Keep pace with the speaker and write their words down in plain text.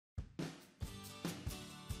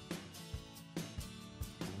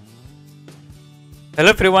Hello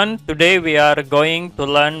everyone, today we are going to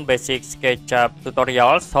learn basic SketchUp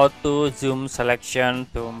tutorials how to zoom selection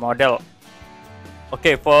to model.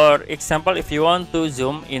 Okay, for example, if you want to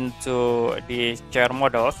zoom into the chair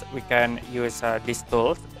models, we can use this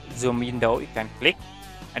tool, zoom window. You can click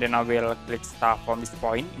and then I will click start from this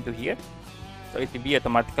point into here. So it will be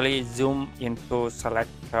automatically zoom into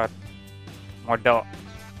selected model.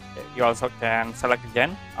 You also can select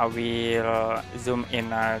again. I will zoom in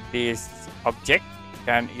this object. You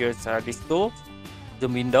can use this tool,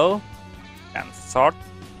 zoom window, and sort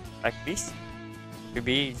like this to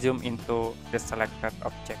be zoom into the selected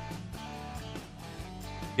object.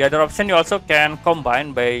 The other option you also can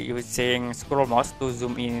combine by using scroll mouse to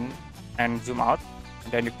zoom in and zoom out.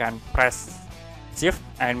 And then you can press shift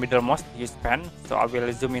and middle mouse to use pen. So I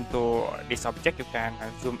will zoom into this object. You can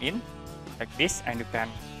zoom in like this, and you can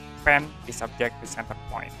pen this object to center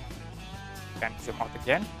point. You can zoom out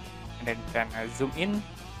again, and then you can zoom in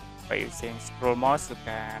by using scroll mouse. You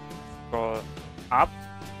can scroll up,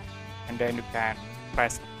 and then you can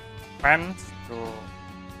press pen to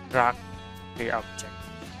drag the object.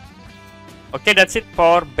 Okay, that's it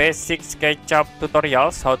for basic SketchUp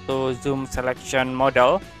tutorials how to zoom selection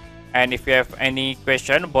model. And if you have any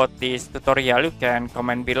question about this tutorial, you can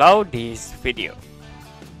comment below this video.